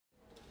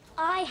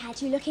I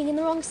had you looking in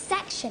the wrong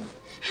section.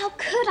 How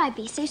could I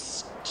be so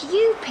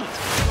stupid?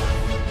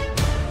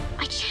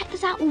 I checked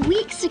this out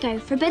weeks ago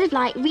for a bit of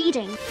light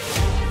reading.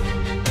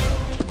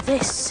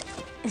 This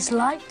is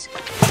light.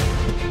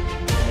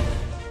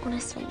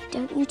 Honestly,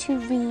 don't you two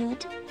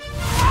read?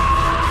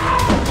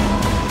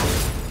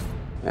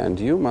 And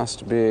you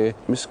must be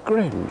Miss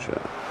Granger.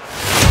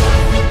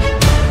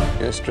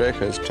 Yes,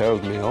 Draco's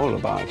told me all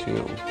about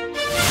you.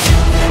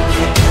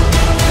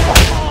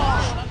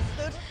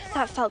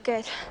 That felt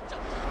good.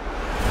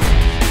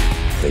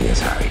 The thing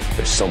is, Harry,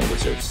 there's some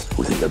wizards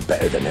who think they're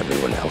better than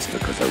everyone else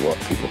because they're what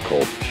people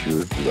call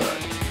pure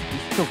blood. You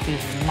filthy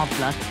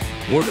mudblood.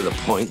 More to the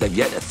point, they've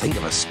yet to think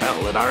of a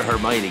spell that our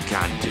Hermione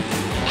can't do.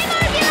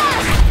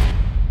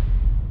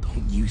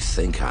 Don't you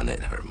think on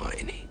it,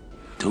 Hermione.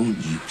 Don't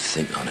you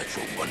think on it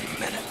for 1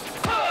 minute.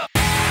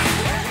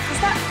 Is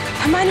that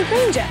Hermione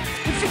Granger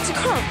with Victor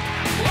Crumb?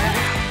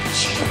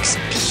 She looks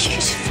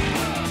beautiful.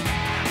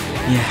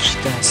 Yeah, she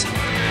does.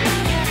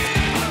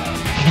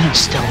 You're not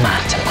still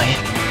mad, are you?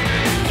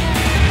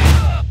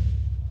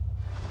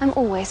 I'm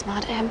always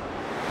mad at him.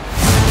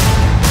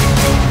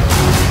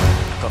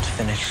 I've got to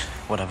finish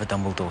whatever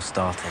Dumbledore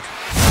started.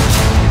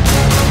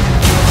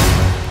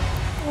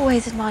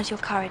 Always admired your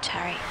courage,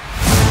 Harry.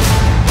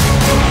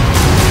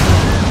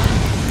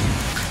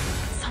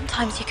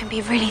 Sometimes you can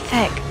be really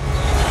thick.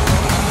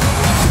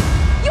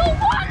 You're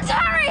one,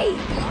 Harry!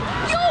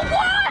 You're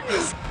one!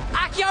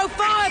 Accio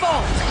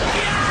Fireball!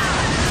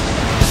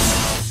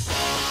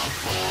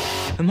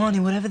 Hermione,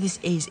 whatever this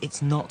is,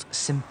 it's not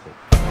simple.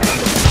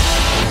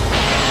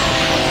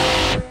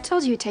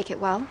 Told you you'd take it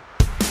well.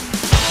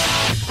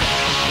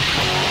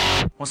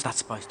 What's that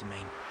supposed to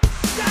mean?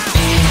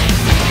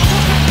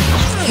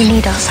 You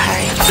need us,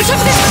 Harry.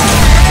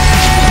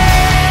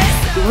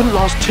 We wouldn't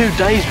last 2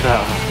 days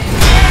without her.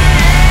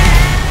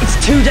 It's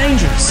too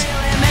dangerous.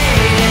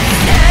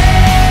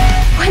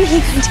 When are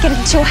you going to get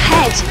into your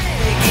head?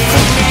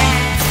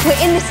 We're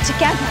in this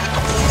together.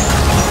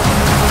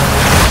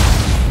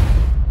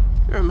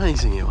 You're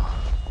amazing, you are.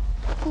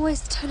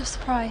 Always a total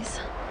surprise.